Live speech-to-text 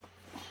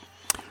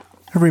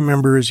I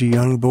remember as a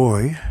young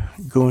boy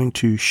going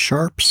to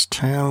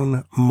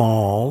Sharpstown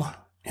Mall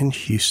in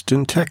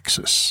Houston,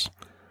 Texas.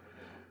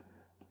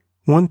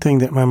 One thing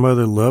that my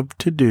mother loved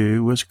to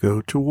do was go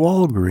to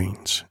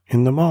Walgreens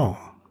in the mall.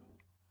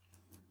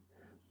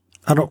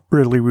 I don't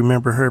really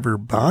remember her ever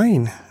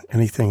buying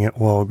anything at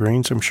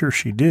Walgreens. I'm sure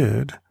she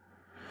did.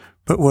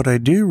 But what I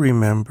do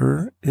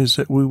remember is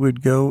that we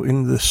would go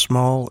in the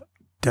small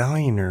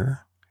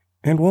diner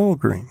in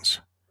Walgreens.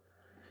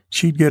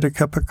 She'd get a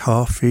cup of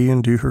coffee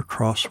and do her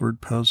crossword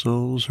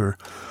puzzles, or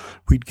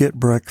we'd get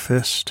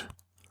breakfast.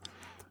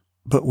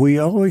 But we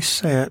always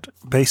sat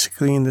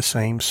basically in the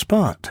same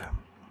spot.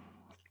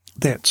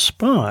 That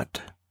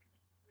spot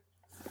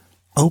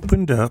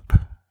opened up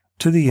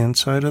to the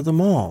inside of the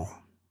mall,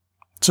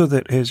 so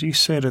that as you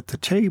sat at the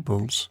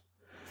tables,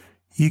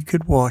 you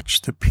could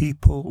watch the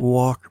people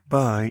walk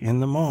by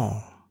in the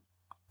mall.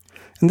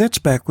 And that's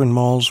back when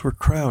malls were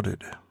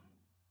crowded.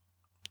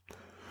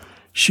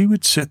 She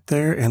would sit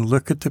there and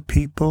look at the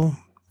people,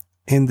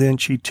 and then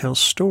she'd tell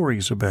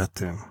stories about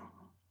them.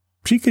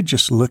 She could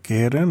just look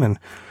at them and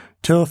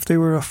tell if they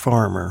were a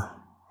farmer,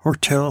 or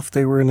tell if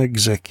they were an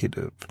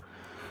executive.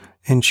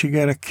 And she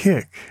got a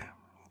kick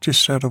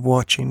just out of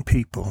watching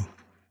people.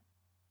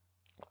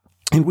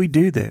 And we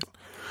do that.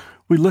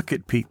 We look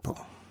at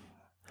people,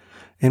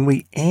 and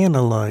we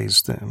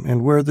analyze them,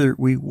 and whether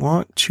we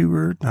want to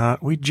or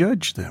not, we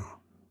judge them.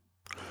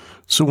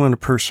 So when a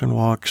person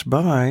walks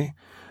by,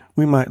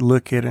 we might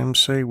look at him and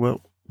say,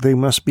 well, they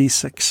must be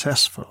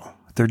successful.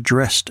 They're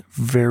dressed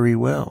very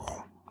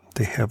well.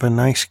 They have a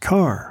nice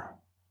car.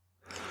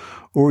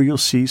 Or you'll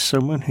see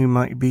someone who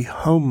might be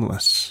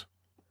homeless,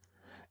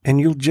 and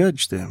you'll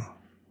judge them.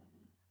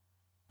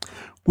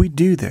 We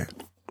do that.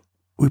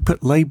 We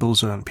put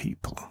labels on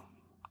people.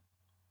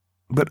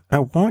 But I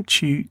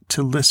want you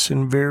to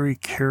listen very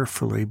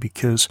carefully,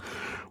 because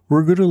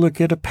we're going to look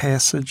at a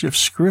passage of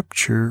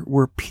Scripture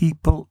where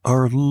people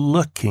are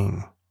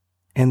looking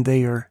and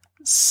they are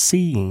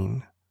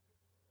seeing.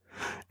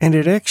 And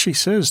it actually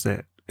says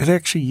that. It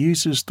actually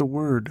uses the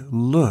word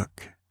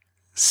look,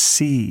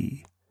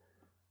 see.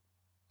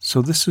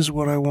 So this is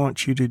what I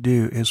want you to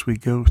do as we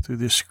go through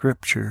this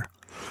Scripture.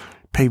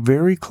 Pay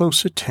very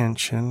close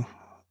attention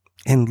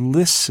and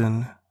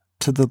listen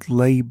to the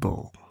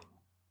label.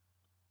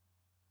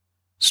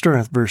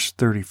 Starting with verse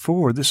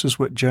 34, this is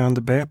what John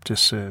the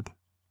Baptist said.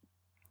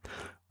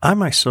 I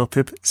myself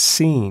have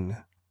seen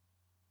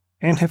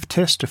and have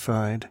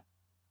testified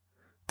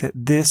that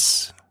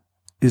this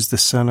is the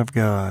Son of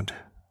God.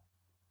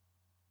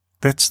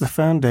 That's the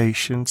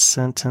foundation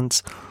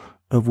sentence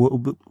of what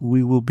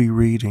we will be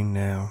reading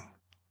now.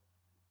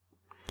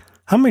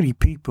 How many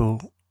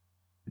people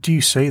do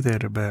you say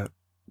that about?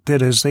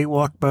 That as they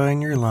walk by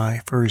in your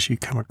life, or as you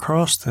come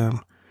across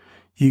them,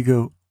 you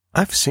go,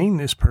 I've seen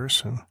this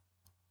person.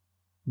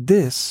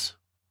 This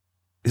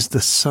is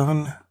the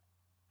Son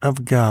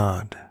of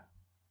God.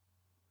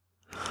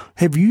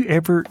 Have you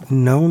ever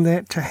known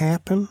that to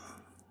happen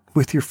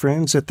with your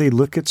friends, that they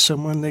look at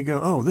someone, they go,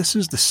 oh, this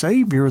is the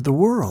Savior of the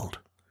world.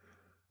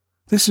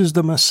 This is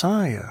the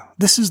Messiah.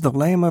 This is the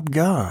Lamb of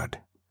God.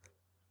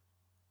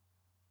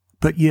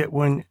 But yet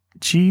when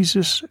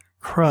Jesus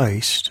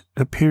Christ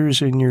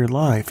appears in your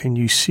life and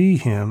you see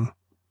him,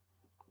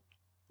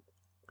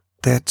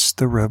 that's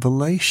the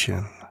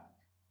revelation.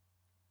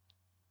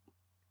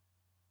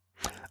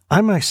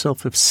 I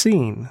myself have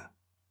seen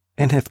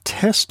and have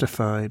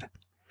testified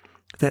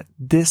that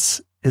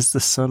this is the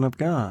Son of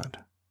God.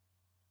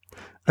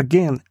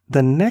 Again,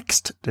 the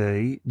next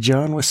day,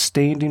 John was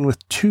standing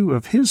with two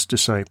of his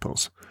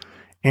disciples,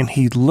 and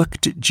he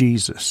looked at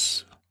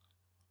Jesus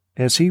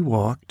as he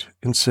walked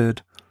and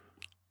said,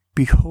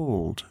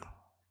 Behold,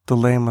 the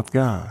Lamb of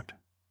God.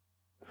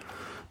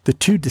 The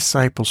two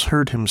disciples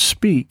heard him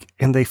speak,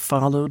 and they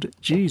followed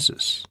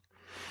Jesus.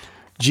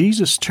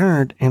 Jesus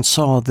turned and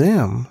saw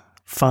them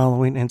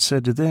following and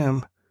said to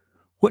them,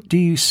 What do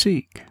you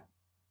seek?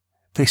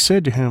 They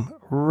said to him,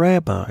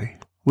 Rabbi,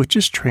 which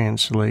is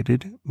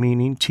translated,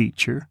 meaning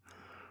teacher,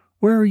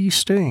 where are you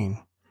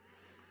staying?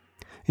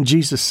 And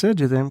Jesus said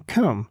to them,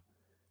 Come,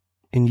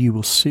 and you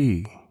will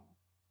see.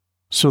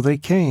 So they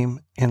came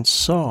and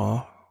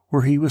saw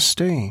where he was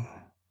staying.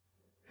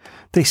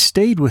 They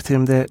stayed with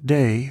him that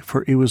day,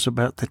 for it was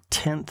about the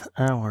 10th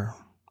hour.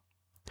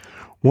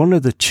 One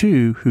of the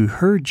two who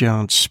heard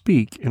John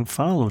speak and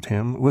followed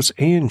him was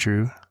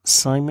Andrew,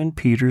 Simon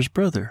Peter's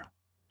brother.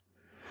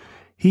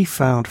 He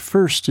found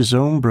first his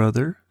own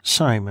brother,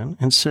 Simon,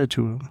 and said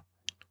to him,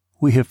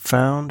 We have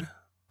found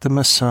the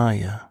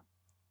Messiah,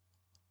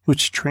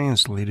 which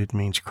translated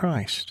means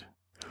Christ.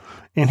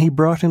 And he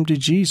brought him to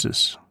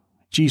Jesus.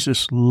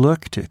 Jesus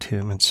looked at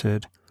him and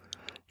said,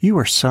 You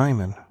are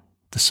Simon,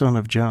 the son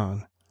of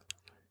John.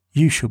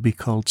 You shall be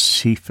called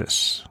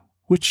Cephas,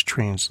 which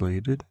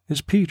translated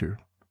is Peter.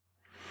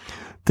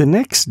 The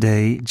next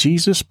day,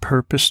 Jesus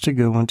purposed to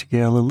go into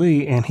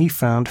Galilee, and he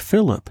found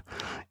Philip.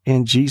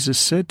 And Jesus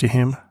said to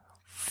him,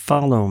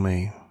 Follow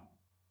me.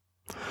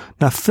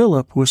 Now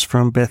Philip was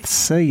from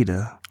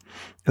Bethsaida,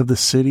 of the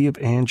city of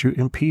Andrew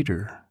and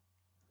Peter.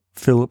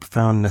 Philip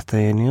found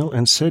Nathanael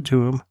and said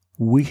to him,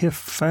 "We have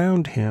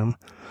found him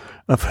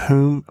of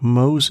whom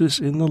Moses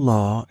in the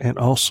law and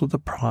also the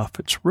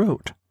prophets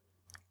wrote,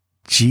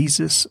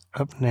 Jesus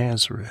of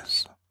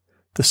Nazareth,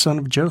 the son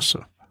of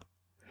Joseph."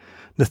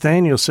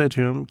 Nathanael said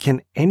to him,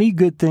 "Can any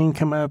good thing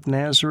come out of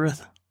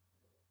Nazareth?"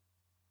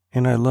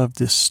 And I love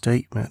this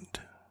statement.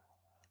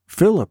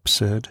 Philip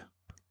said,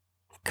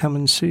 "Come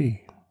and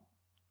see."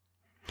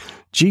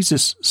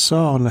 Jesus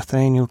saw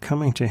Nathanael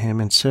coming to him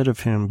and said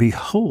of him,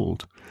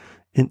 "Behold,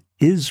 an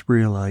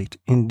Israelite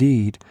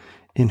indeed,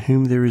 in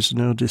whom there is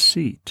no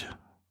deceit."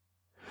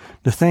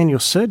 Nathanael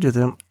said to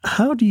them,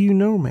 "How do you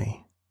know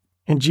me?"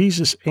 And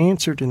Jesus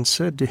answered and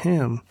said to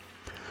him,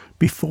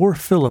 "Before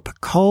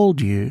Philip called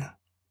you,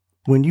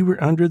 when you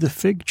were under the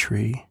fig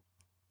tree,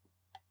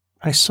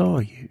 I saw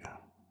you."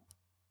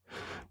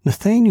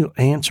 Nathanael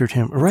answered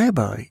him,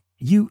 "Rabbi,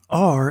 you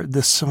are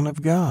the Son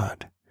of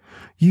God.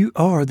 You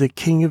are the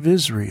King of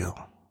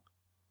Israel."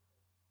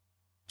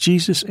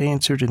 Jesus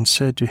answered and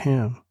said to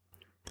him,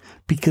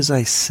 "Because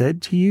I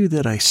said to you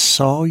that I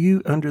saw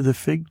you under the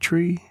fig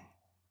tree,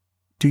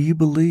 do you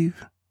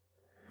believe?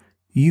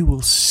 You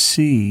will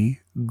see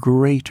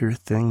greater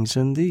things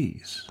than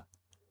these."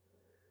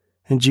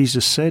 And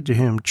Jesus said to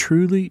him,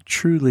 "Truly,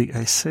 truly,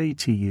 I say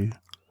to you,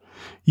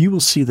 you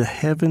will see the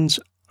heavens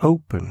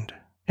opened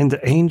and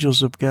the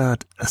angels of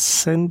God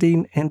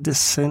ascending and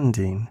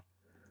descending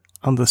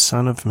on the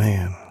Son of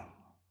Man."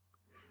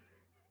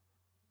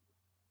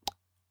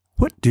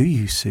 What do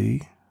you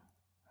see?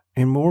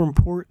 And more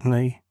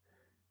importantly,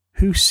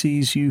 who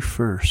sees you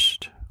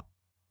first?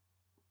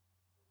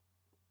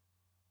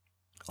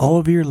 All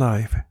of your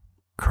life,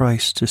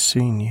 Christ has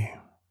seen you.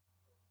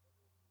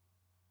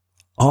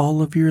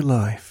 All of your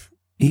life,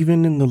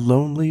 even in the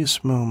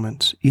loneliest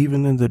moments,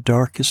 even in the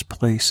darkest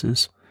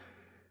places,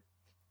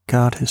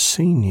 God has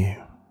seen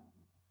you.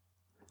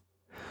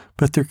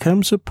 But there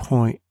comes a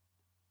point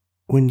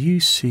when you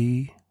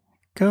see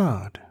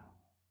God.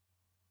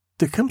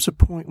 There comes a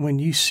point when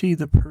you see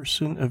the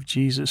person of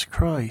Jesus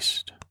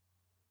Christ.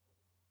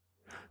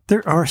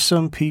 There are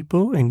some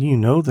people, and you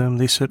know them,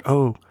 they said,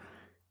 "Oh,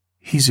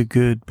 he's a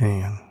good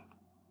man.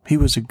 He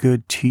was a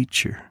good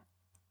teacher."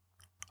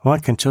 Well, I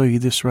can tell you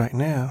this right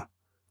now.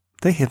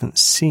 They haven't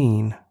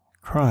seen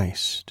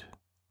Christ.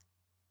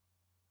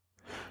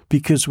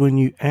 Because when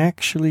you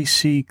actually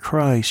see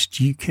Christ,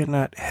 you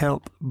cannot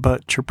help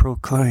but to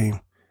proclaim,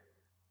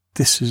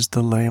 "This is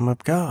the Lamb of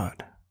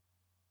God.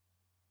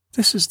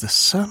 This is the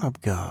Son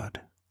of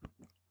God.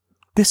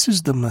 This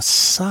is the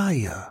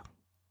Messiah."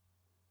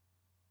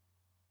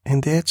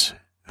 And that's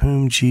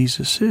whom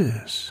Jesus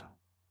is.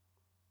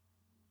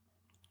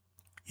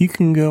 You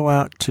can go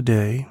out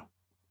today,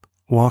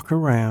 walk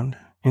around,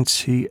 and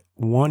see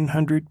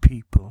 100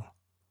 people,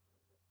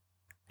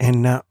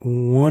 and not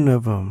one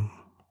of them,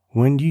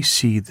 when you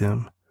see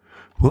them,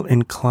 will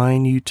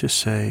incline you to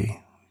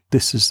say,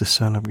 "This is the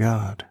Son of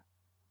God."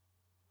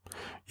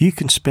 You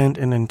can spend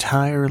an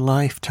entire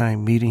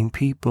lifetime meeting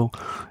people,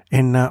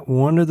 and not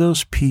one of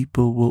those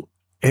people will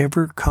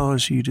ever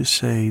cause you to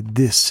say,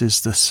 "This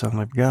is the Son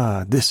of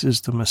God. This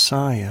is the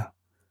Messiah."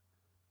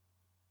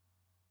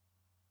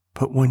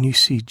 But when you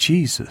see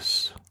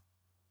Jesus,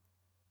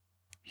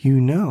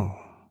 you know,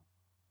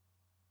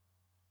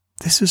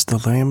 this is the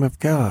Lamb of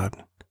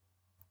God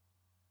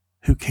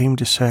who came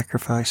to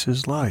sacrifice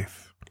his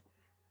life.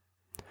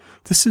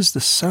 This is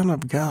the Son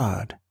of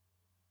God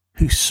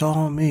who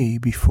saw me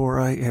before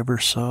I ever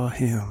saw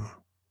him.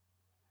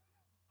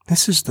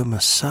 This is the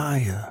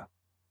Messiah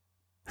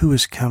who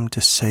has come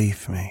to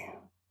save me.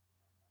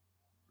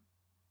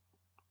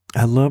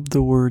 I love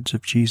the words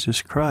of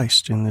Jesus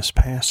Christ in this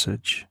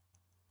passage.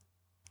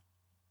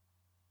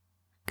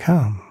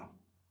 Come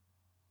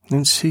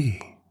and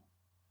see.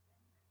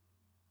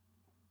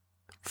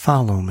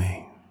 Follow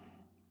me.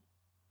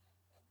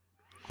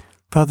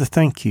 Father,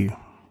 thank you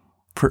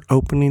for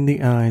opening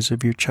the eyes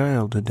of your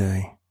child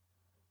today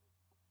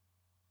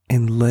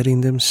and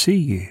letting them see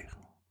you.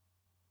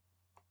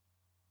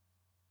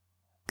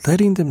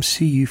 Letting them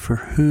see you for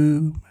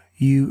who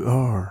you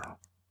are.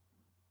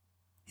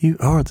 You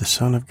are the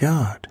Son of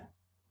God.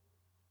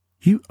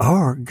 You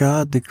are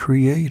God the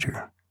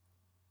Creator.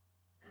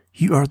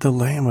 You are the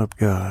Lamb of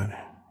God.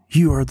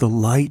 You are the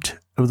light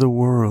of the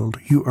world.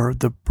 You are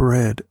the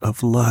bread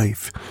of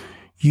life.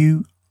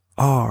 You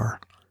are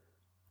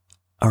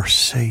our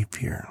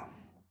Savior.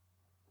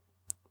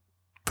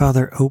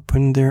 Father,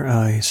 open their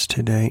eyes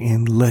today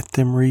and let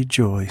them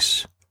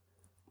rejoice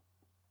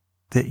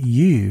that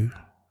you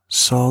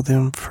saw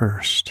them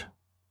first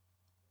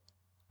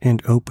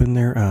and open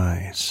their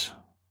eyes.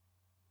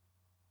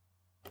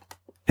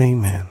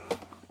 Amen.